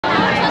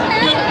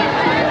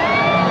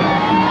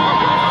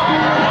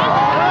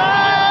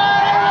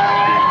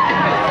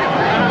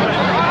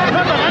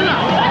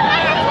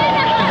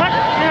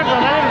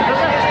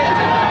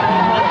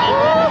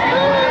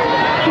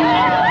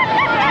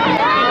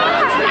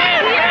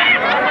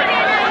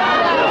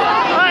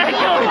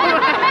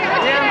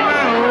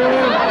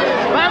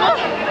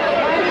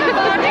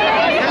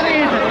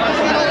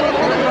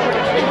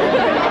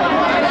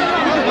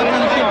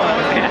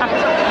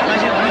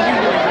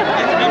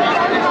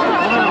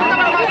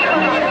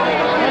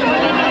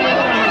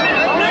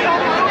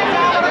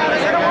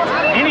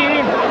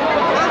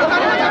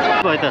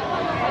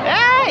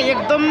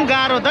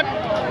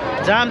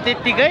जाम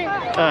त्यत्तिकै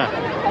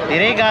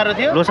धेरै गाह्रो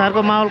थियो।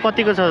 लोसारको माहौल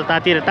कतिको छ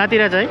तातिर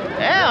चाहिँ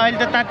अहिले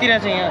त तातिर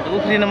छ यहाँ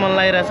उफ्रिन मन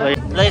लागिरहेछ।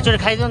 ल एकचोटि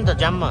खाइदियो नि त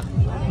जाममा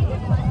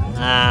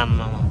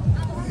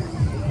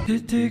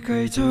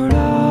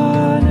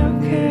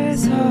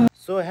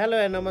सो हेलो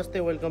एन्ड नमस्ते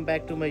welcome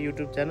back to my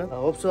YouTube channel.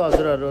 Hope so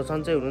हजुरहरू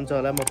सन्चै हुनुहुन्छ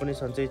होला, म पनि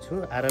सन्चै छु,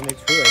 आरामै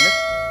छु होइन।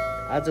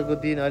 आजको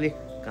दिन अलिक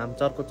घाम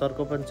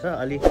चर्को पनि छ,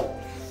 अलिक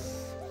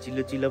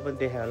चिल्लो पनि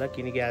देखायो होला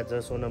किनकि आज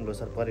सोनाम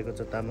लोसार परेको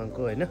छ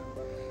तामाङको होइन।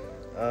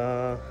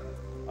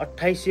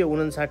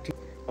 2859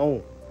 औँ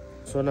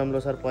सोनाम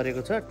लोसार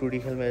परेको छ।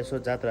 तुडिखेलमा यसो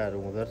जात्राहरू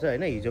हुँदो रहेछ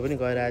होइन। हिजो पनि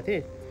गएर आएको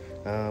थिएँ,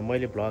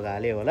 मैले भ्लग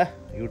हालेँ होला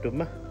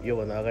युट्युबमा,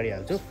 योभन्दा अगाडि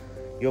हाल्छु,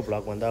 यो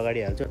भ्लगभन्दा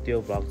अगाडि हाल्छु। त्यो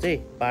भ्लग चाहिँ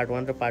पार्ट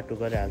 1 र पार्ट 2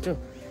 गरेर हाल्छु।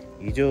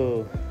 हिजो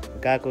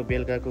गएको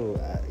बेलुकाको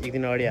एक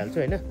दिन अगाडि हाल्छु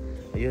होइन,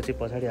 यो चाहिँ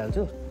पछाडि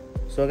हाल्छु।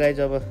 सो गाइज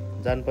अब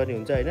जानुपर्ने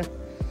हुन्छ होइन।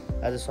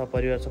 आज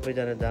सपरिवार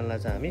सबैजना जानला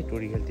छ हामी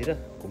तुडिखेलतिर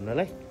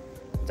घुम्नलाई,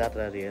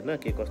 जात्राहरू हेर्न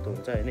के कस्तो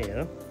हुन्छ होइन।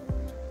 हेरौँ,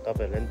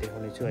 तपाईँहरूलाई पनि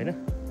देखाउने छु होइन।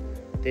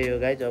 त्यही हो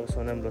गाइज, अब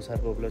सोनाम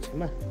लोसारको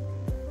उपलक्ष्यमा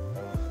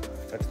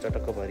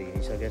चटक्क भरि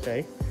हिँडिसकेको छ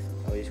है।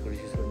 अब स्कुटी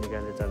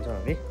निकालेर जान्छौँ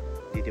हामी,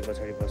 दिदी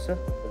पछाडि बस्छ।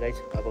 गाइज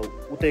अब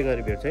उतै गएर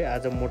भेट्छ है,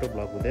 आज मोटो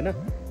भ्लग हुँदैन,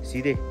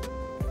 सिधै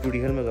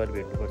तुडिखेलमा गएर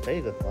भेट्नुपर्छ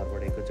है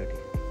घरबाट एकैचोटि।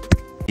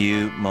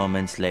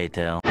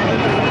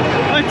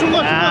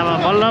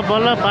 बल्ल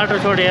बल्ल बाटो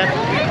छोडे यार,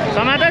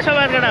 समाज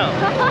केटा हो।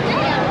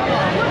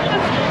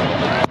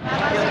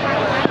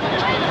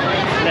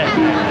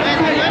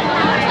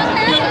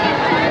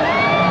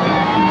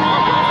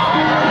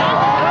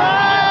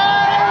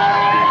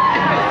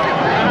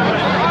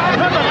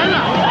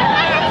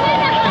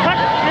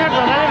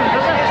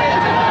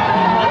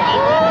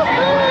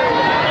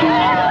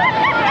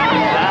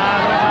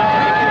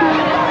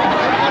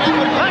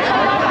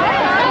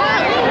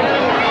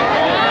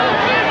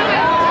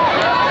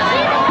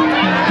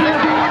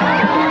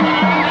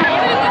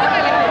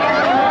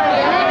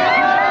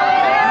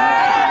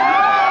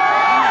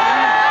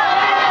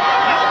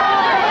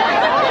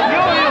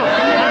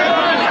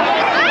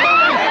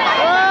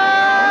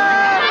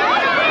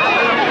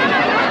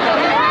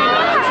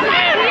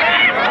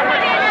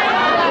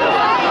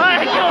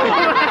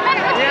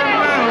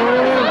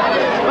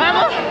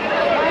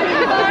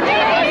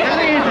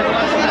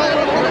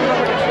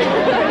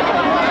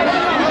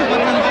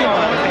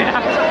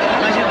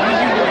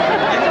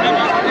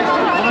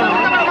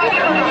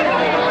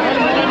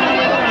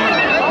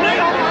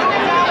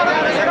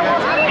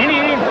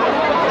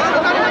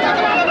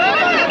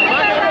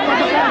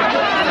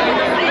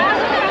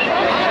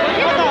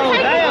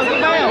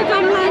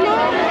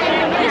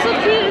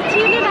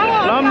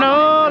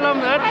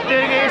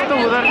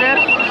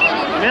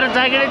 मेरो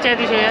ज्याकेटै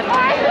च्याति छ यार।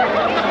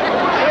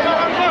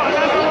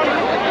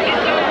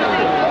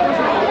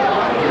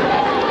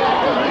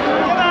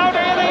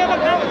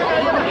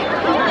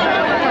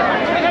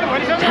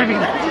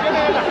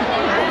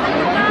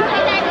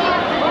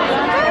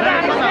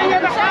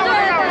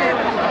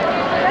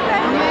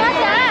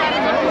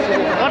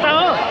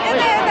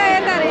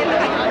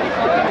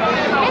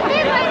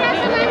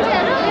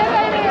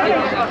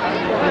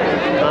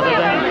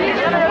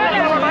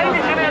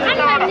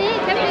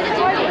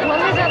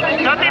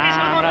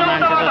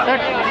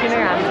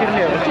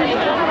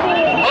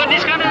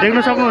 देख्न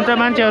सक्नुहुन्छ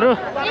मान्छेहरू,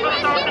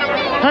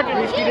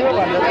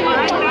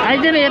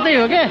 आइदिने यतै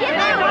हो क्या।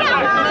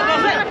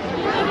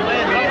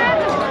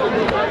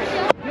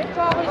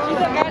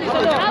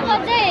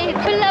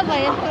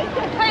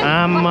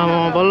 आमा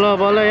बल्ल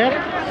बल्ल यार,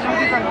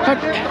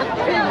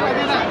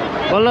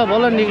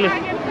 बल्ल निक्ल्यो।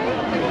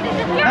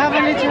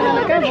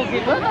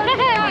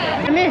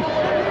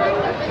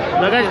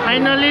 लगाइ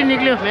फाइनली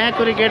निक्ल्यो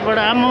म्याकुरी गेटबाट।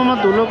 आमामा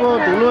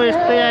धुलो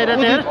यस्तै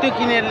आइरहेको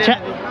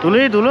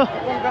थियो, धुलो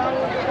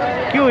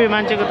के हो यो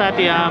मान्छेको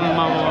ताती।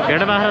 आमा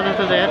भेडा बाख्रा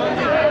जस्तो छ यार।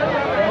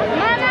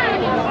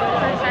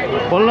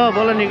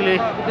 बल्ल निक्ल्यो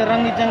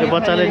यो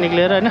बच्चाले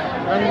निक्लेर होइन।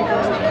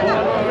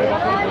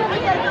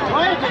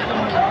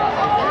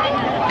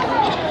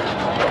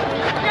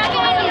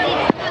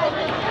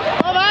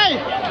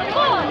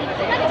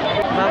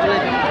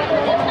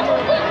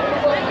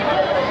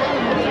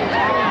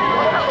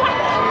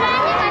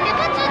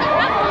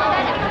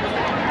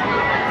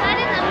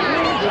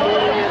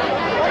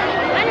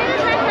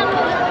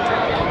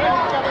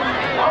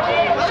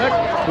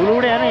 धुलो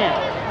उड्यो होइन यहाँ,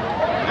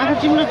 आँखा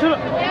चिम्लो ठुलो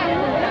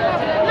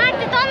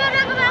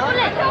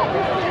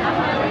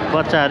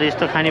बच्चाहरू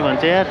यस्तो खाने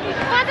भन्छ यार।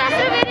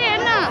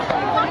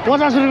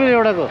 50 रुपियाँ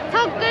एउटाको,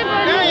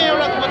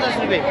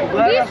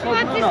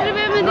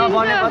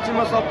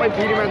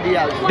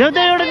 देऊ त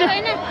एउटा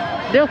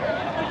देऊ,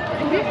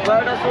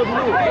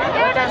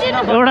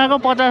 एउटाको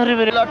 50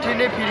 रुपियाँ।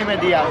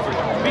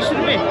 20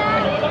 रुपियाँ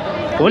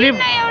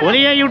भोलि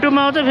यहाँ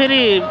युट्युबमा आउँछ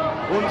फेरि।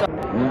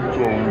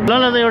 ल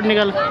त एउटा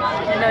निकाल।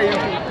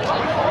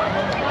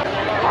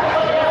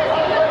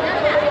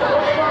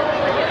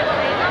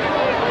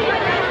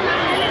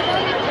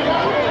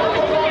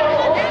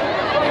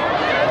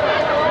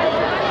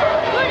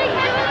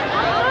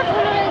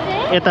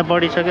 यता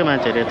बढी छ क्या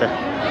मान्छेहरू यता।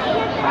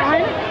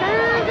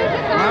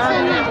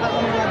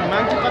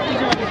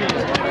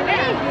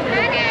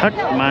 छट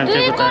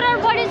मान्छेको त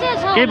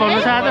के भन्नु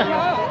छ आज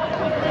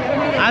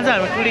आज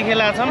हामी टुडी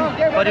खेला छौँ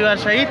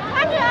परिवारसहित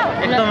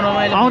एकदम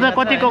रमाइलो आउँदा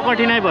कतिको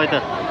कठिनाइ भयो त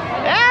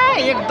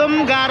एकदम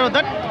गाह्रो त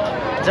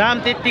जाम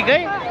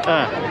त्यत्तिकै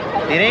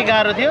धेरै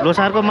गाह्रो थियो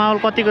लोसारको माहौल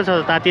कतिको छ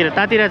तातिर चाहिँ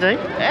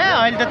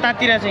अहिले त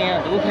तातिर छ यहाँ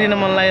उफ्रिन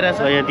मन लागिरहेछ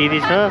यहाँ दिदी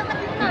छ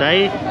दाइ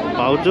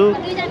भाउजू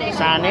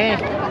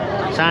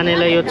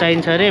सानेलाई यो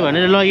चाहिन्छ अरे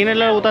भनेर लगिन ल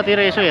उतातिर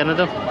यसो हेर्न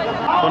त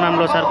सोनाम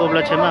लोसारको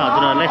उपलक्ष्यमा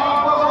हजुरहरूलाई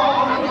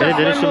धेरै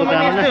धेरै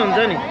शुभकामना हुन्छ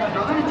नि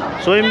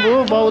स्वयम्भू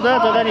बौद्ध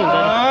जता नि हुन्छ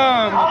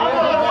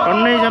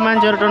टन्नै छ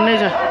मान्छेहरू टन्नै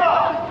छ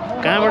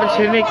कहाँबाट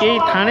छिर्ने केही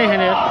थाहा नै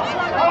छैन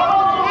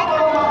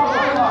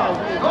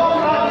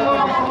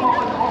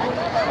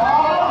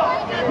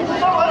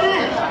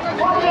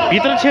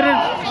भित्र छिर्न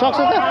सक्छ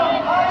त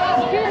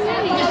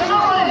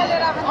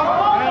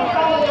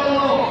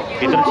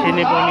भित्र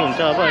छिर्ने पनि हुन्छ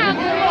अब होइन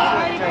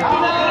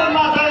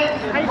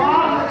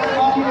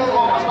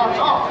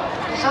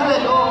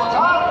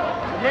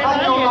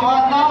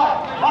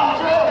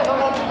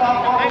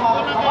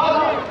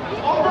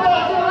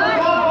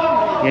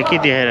यहाँ के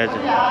देखाइरहेछ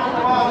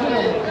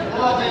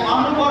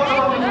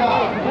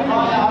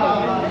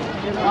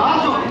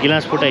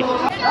गिलास फुटाइ हो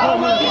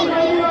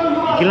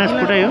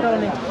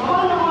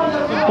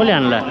कसले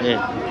हान्ला ए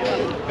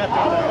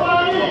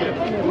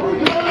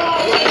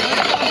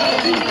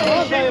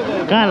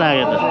कहाँ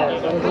लाग्यो त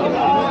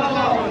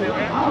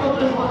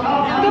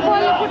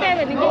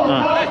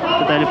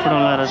त्यताले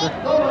फुटाउला रहेछ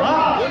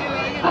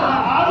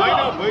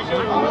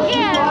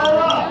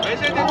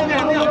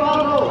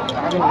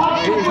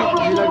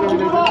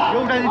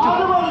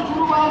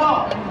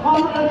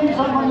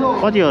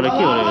कति हो र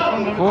के हो र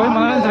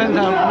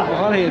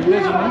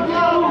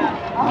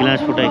गिलास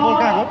फुटाइ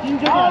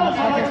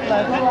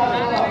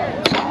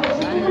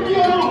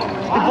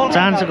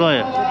चान्स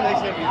गयो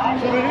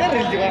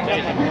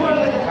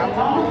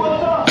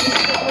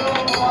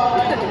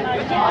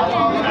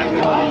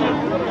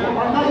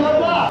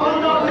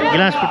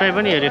गिलास फुटाइ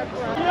पनि हेऱ्यो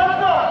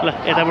ल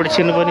यताबाट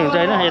छिर्नु पनि हुन्छ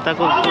होइन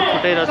यताको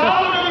फुटाइरहेछ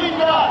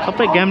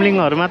सबै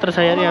ग्याम्लिङहरू मात्र छ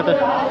यार यहाँ त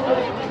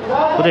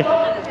पुरै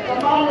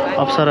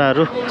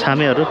अप्सराहरू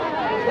छामेहरू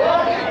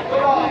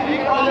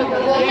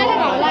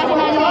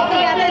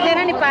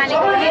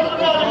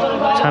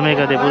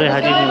छामेका थिए पुरै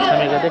हाजी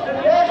छामेका थिए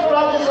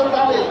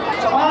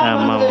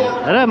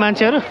र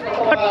मान्छेहरू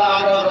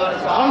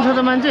कम छ त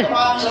मान्छे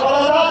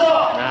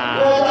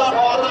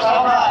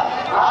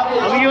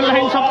अब यो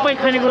लाइन सबै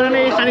खानेकुरा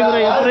नै खानेकुरा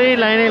यो पुरै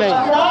लाइनै लाइन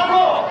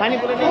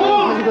खानेकुरा नै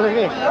खानेकुरा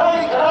के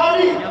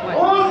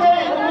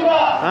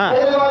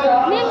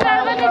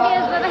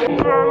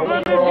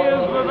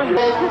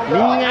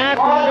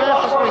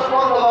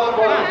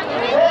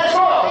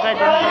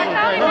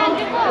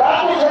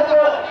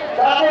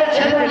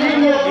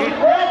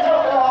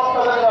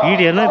भिड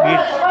हेर्न भिड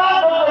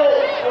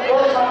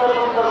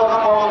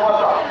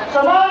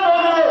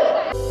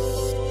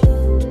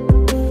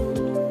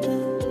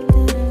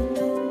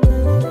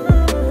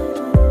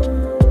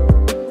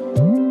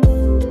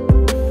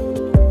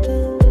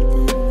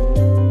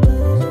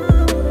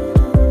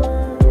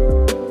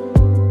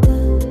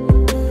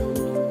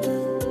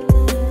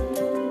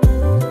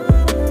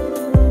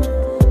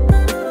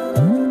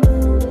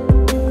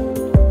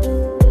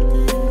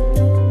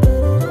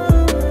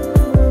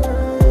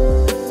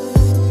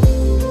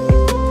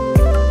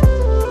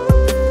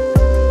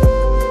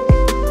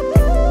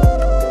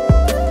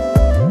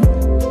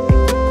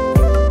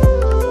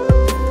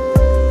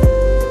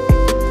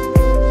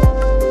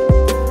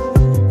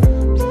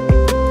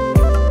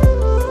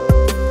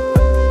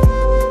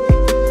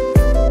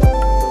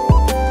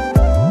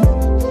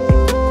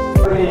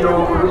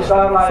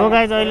सो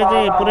गाइज अहिले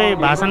चाहिँ पुरै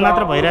भाषण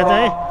मात्र भइरहेछ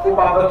है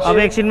अब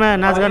एकछिनमा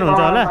नाचगान हुन्छ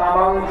होला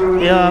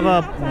यो अब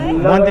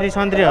मन्त्री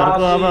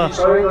सन्त्रीहरूको अब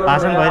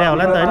भाषण भइरहेको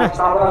होला नि त होइन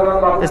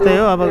यस्तै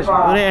हो अब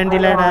पुरै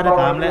एन्टिलाइट आएर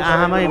घामले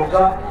आँखामै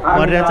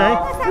परिरहेछ है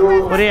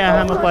पुरै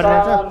आँखामा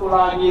परिरहेछ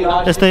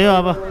त्यस्तै हो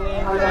अब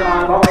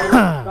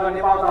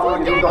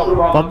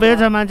भव्य छ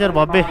मान्छेहरू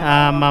भव्य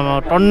आमा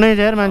टन्नै छ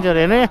यार मान्छेहरू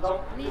हेर्ने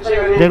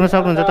देख्न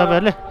सक्नुहुन्छ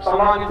तपाईँहरूले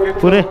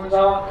पुरै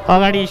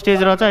अगाडि स्टेज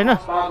रहेछ होइन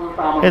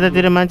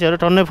यतातिर मान्छेहरू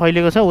टन्नै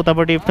फैलिएको छ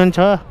उतापट्टि पनि छ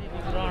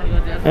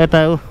यता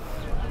ऊ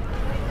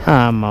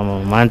आमा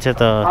मान्छे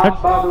त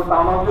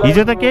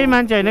हिजो त केही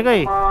मान्छे होइन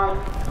खै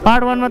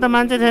पार्ट 1 मा त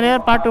मान्छे छैन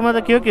यार पार्ट 2 मा त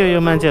के हो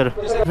यो मान्छेहरू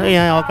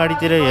यहाँ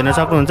अगाडितिर हेर्न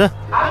सक्नुहुन्छ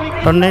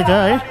टन्नै छ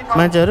है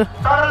मान्छेहरू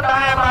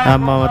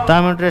आमा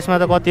तामाङ ड्रेसमा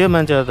त कति हो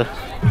मान्छेहरू त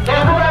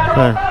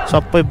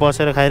सबै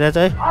बसेर खाइरहेछ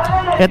है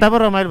यता पो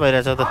रमाइलो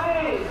भइरहेछ त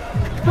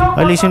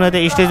अहिले एकछिनमा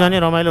त्यो स्टेजमा नै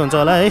रमाइलो हुन्छ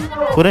होला है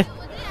पुरै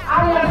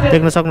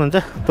देख्न सक्नुहुन्छ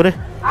पुरै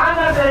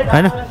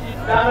होइन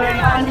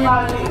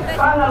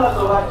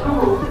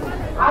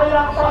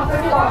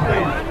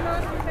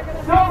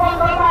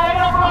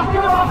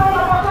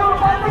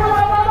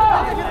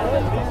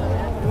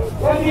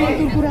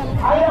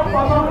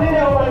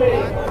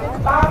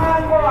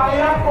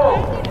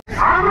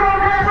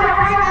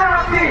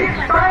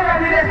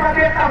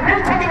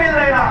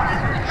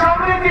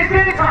समृद्धि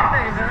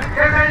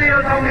त्यसैले यो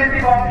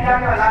समृद्धिको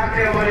अभियानमा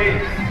लाग्ने हो भने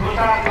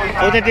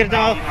उतातिर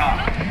जाऊ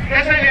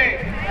त्यसैले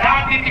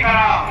राजनीतिका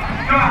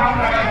जो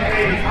हाम्रा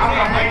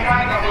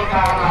पहिचानका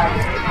मुद्दाहरूलाई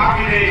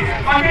हामीले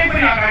अझै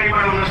पनि अगाडि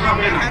बढाउन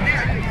सक्दैनौँ।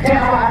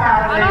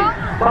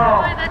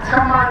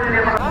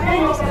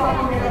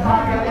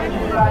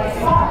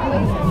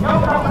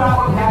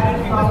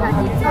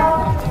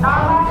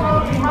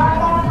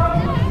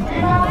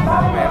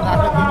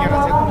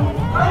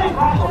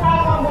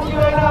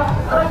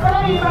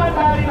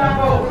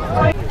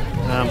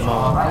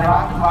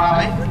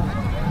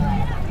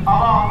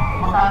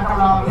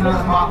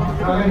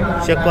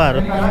 सेकुवाहरू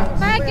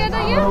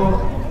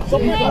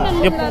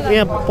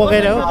यहाँ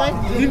पकाएर हो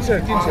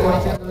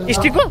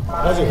स्टिकको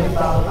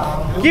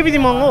के विधि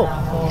महँगो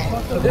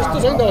यस्तो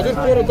छ नि त हजुर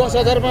पोहोर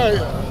 10,000मा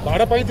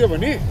भाडा पाइन्थ्यो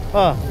भने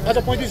आज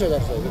 35,000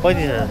 छ।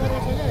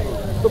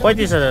 35,000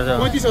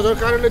 35,000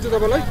 कारणले चाहिँ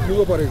तपाईँलाई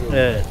लुगो परेको। ए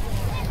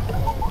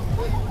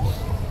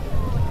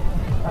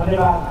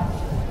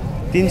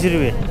 300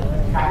 रुपियाँ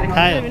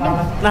खायो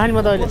नखाने म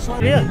त अहिले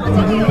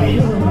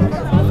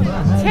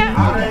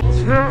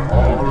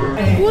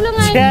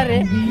छ्यारे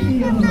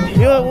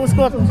यो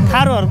उसको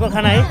थारूहरूको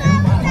खाना है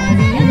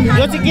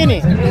यो चाहिँ के नि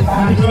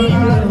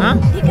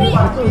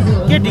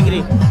के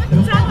डिग्री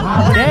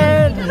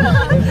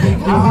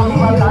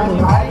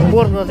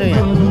पोर्क चाहिँ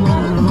यहाँ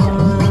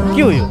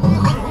के हो यो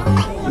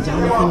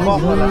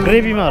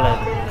ग्रेभीमा होला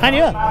खाने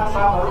हो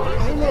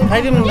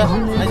खाइदिउँ न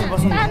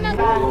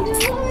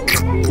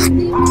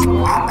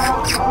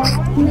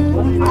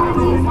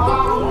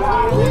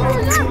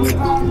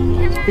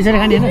पछाडि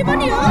खाने होइन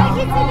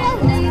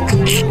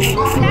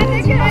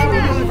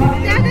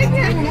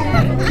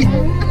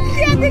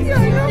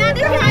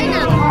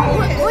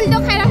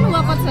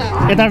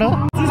यताबाट हो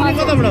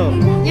कताबाट हो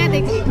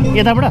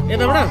यताबाट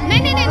यताबाट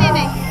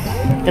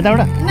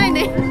यताबाट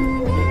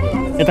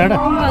यताबाट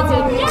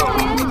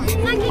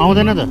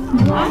आउँदैन त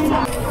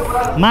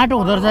माटो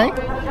हुँदो रहेछ है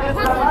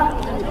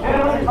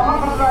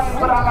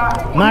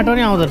माटो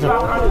नै आउँदो रहेछ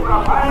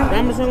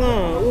राम्रोसँग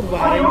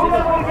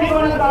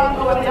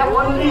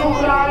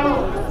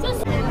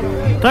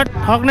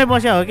ठक्नै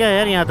बस्या हो क्या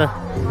यार यहाँ त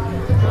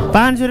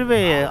 500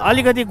 रुपियाँ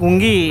अलिकति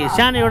घुङ्गी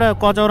सानो एउटा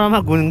कचौरामा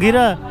घुङ्गी र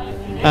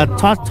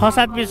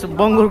 6-7 पिस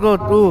बङ्गुरको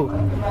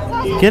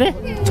के अरे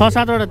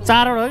 6-7वटा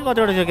 4वटा हो कि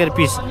कतिवटा थियो के अरे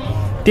पिस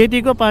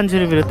त्यतिको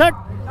 500 रुपियाँ त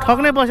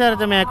ठक्नै बसेर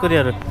चाहिँ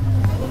म्याकुरीहरू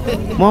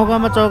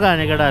मौकामा चौका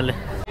हाने केटाहरूले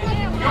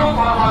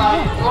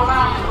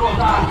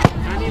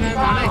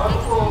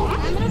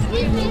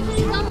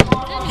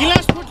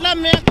गिलास फुट्ला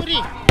म्याकुरी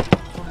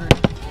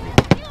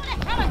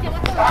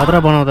खतरा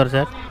बनाउँदो रहेछ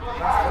यार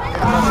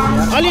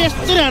अलि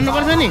यस्तरी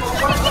हान्नुपर्छ नि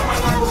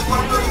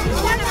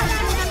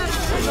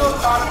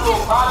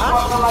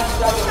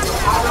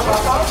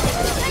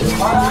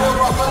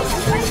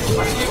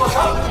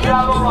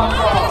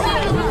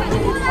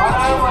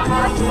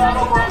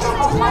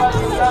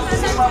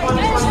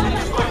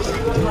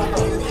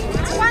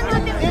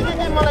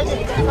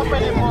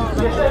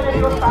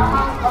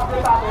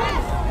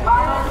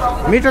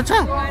मिठो छ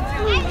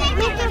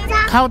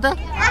खाऊ त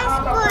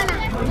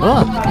हो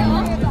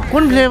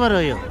कुन फ्लेभर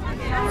हो यो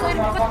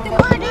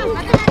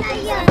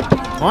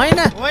होइन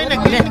होइन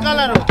ग्रीन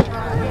कलर हो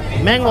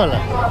म्याङ्गो होला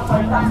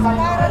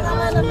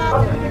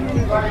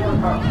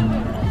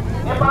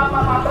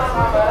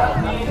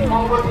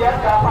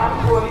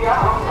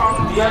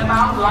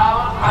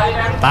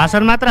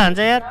भाषण मात्र हान्छ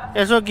यार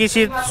यसो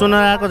गीत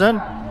सुनाएको झन्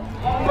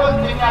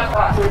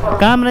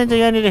काम रहेछ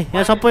यहाँनिर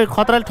यहाँ सबै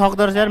खतराले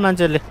ठग्दो रहेछ यार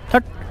मान्छेहरूले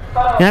थट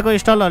यहाँको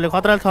स्टलहरूले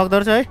खतराले ठग्दो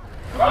रहेछ है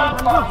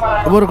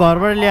बरु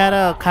घरबाट ल्याएर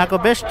खाएको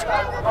बेस्ट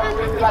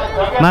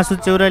मासु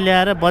चिउरा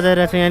ल्याएर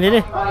बजाइरहेको छ यहाँनिर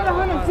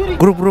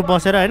ग्रुप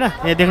बसेर होइन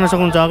यहाँ देख्न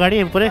सक्नुहुन्छ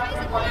अगाडि पुरै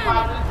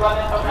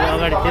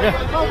अगाडितिर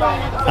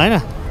होइन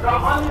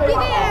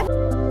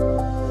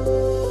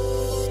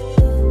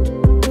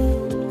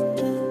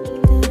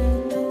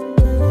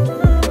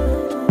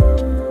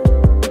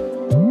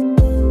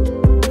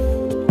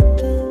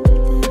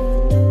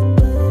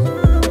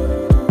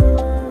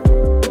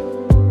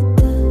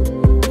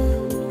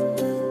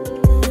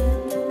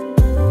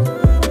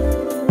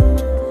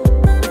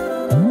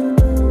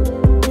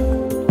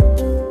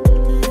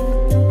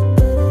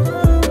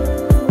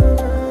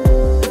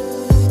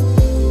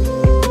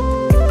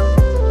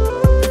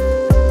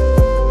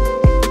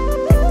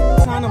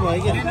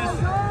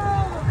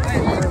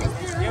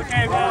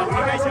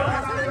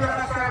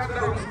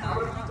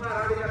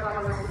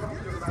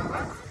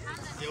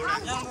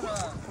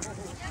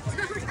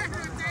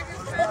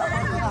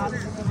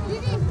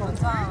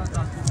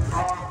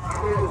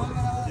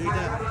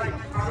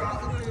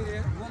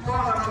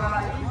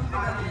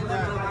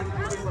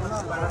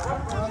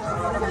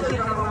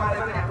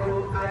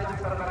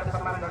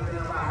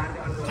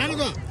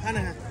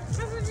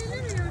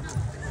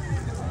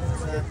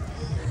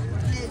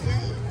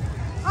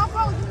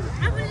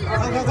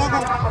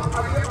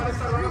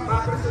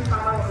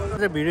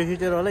भिडियो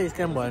खिचेर होला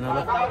स्क्याम भएन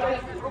होला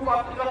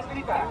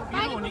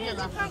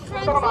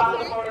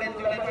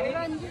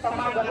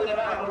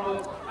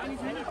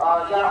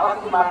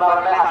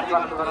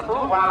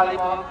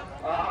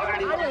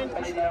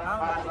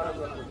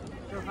यहाँ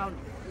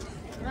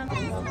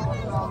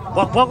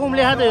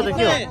बकुमले खा त यो त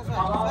के हो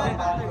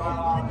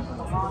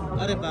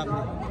अरे बाप रे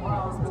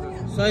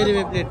 100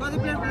 रुपैयाँ प्लेट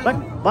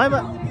भयो भयो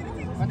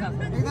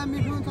एकदम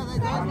मिठो हुन्छ दाइ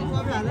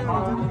सबै हालेर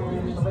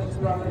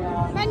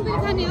पानीपुरी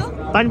खाने हो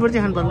पानीपुरी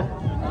चाहिँ खानु पर्ला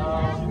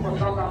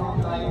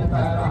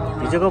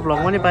हिजोको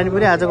भ्लगमा नि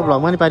पानीपुरी आजको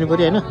भ्लगमा नि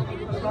पानीपुरी होइन अब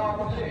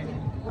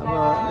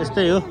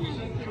यस्तै हो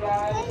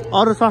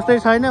अरू सस्तै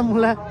छैन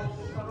मुला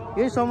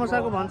यही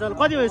समोसाको भन्छ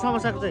कति हो यो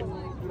समोसाको चाहिँ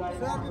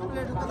 100 रुपैयाँ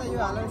प्लेट हो त यो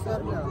हालेर 100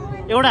 रुपैयाँ हो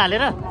एउटा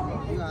हालेर यो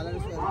हालेर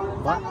 100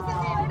 रुपैयाँ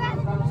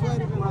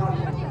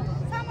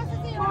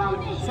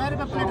 100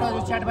 रुपैयाँ प्लेट हो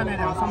चाट बनाएर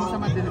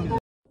समोसामा दिनु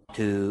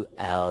 2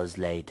 hours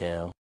later.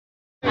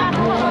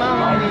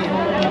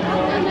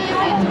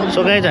 सो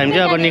गाइज हामी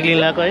चाहिँ अब निक्लिन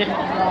लाग्यो है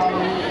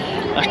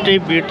अस्ति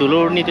भिड धुलो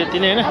उड्ने त्यति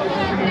नै होइन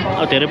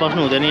अब धेरै बस्नु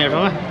हुँदैन यहाँ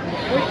ठाउँमा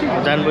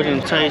जानुपर्ने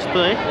हुन्छ यस्तो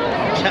है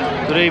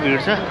पुरै भिड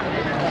छ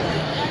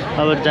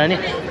अब जाने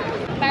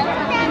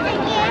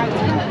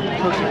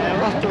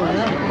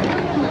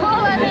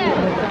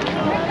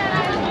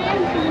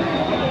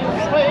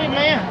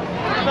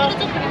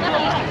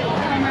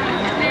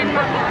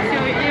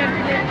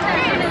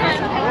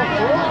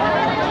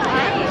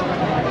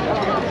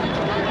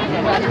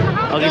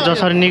अघि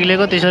जसरी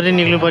निक्लेको त्यसरी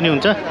निक्ल्नुपर्ने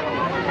हुन्छ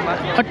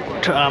हट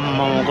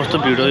आम्मा कस्तो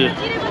भिड हो यो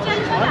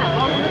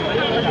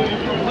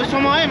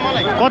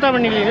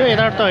कताबाट निक्लियो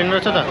यताबाट त होइन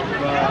रहेछ त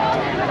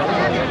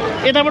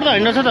यताबाट त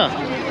होइन रहेछ त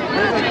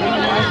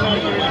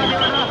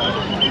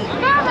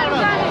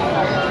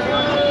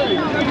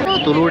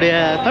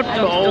धुलुड्या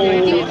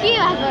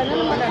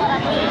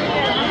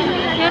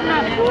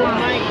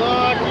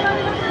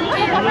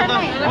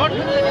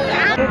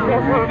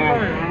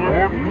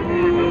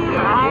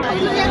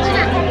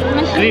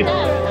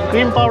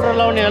क्रिम पाउडर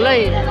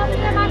लाउनेहरूलाई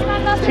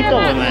ठिक्क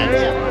भएन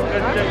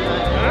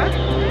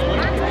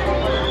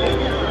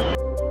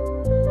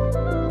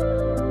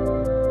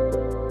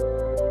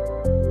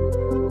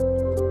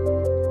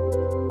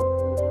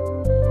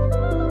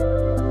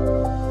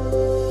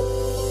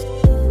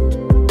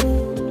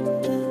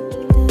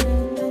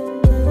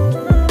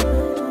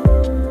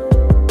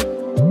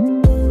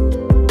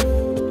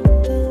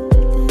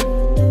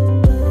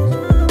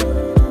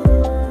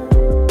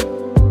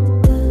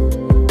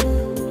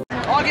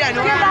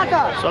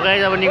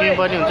गाइज अब निक्लिनु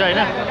पर्ने हुन्छ होइन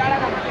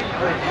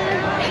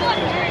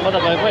कता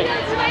भयो खोइ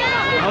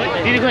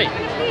दिदी खोइ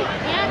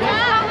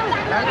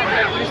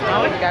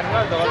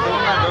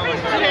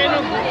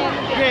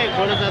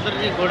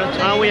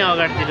उहाँ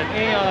अगाडितिर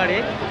अगाडि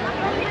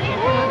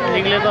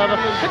निक्लेको अब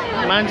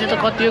मान्छे त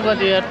कति हो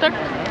कति यार त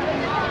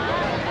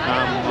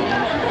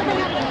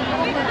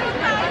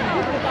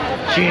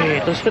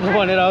त्यसको त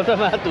भनेर आउँछ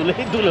मा धुलै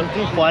धुलो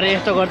भरे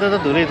यस्तो गर्दा त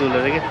धुलै धुलो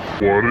रे क्या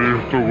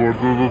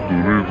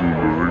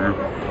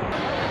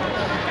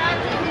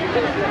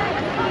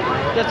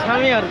त्यो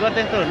छामीहरूको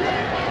त्यस्तो हुन्छ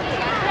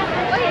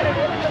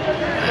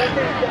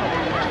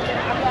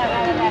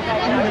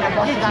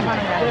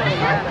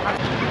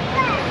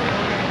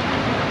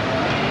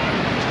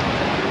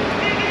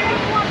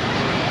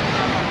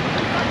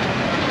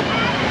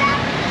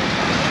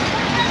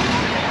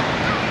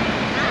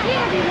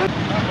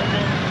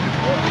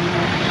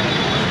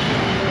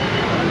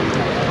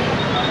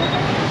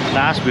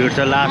लास्ट भिड छ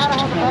लास्ट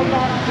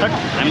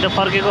हामी त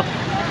फर्केको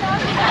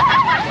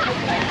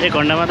 1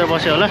 घन्टा मात्र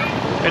बस्यो होला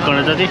 1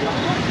 घन्टा जति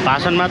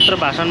भाषण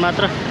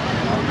मात्र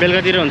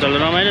बेलुकातिर हुन्छ होला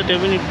रमाइलो त्यो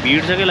पनि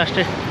भिड छ कि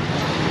लास्टै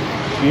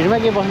भिडमा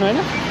के बस्नु होइन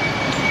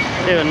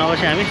त्यही भएर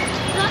नबसे हामी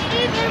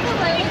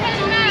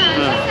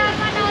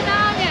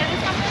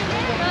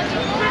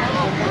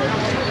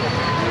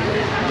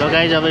ल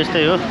गाइज अब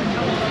यस्तै हो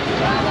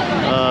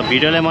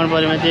भिडियोलाई मन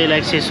परेमा चाहिँ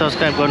लाइक शेयर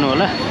सब्सक्राइब गर्नु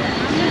होला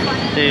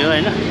त्यही हो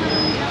होइन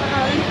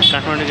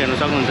काठमाडौँ हेर्नु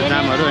सक्नुहुन्छ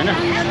जामहरू होइन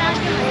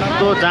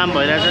कस्तो जाम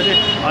भइरहेछ कि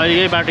अहिले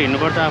यही बाटो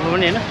हिँड्नुपर्छ आफू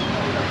पनि होइन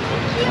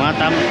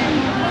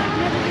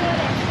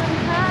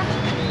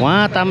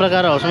वहाँ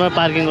ताम्राकार हाउसमा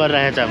पार्किङ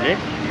गरिराखेको छ हामीले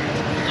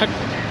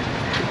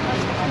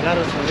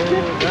गाह्रो छ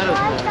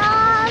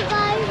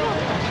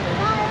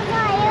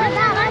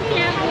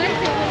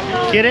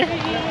के रे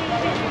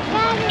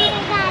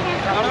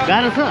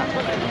गाह्रो छ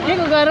के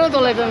को गाह्रो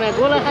तँलाई त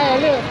गोला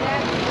खाइहाल्यो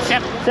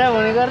स्याप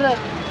हुने गरेर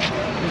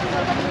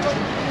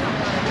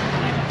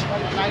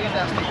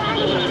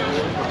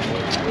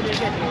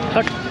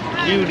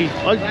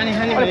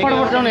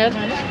फटाफट जाउँ यार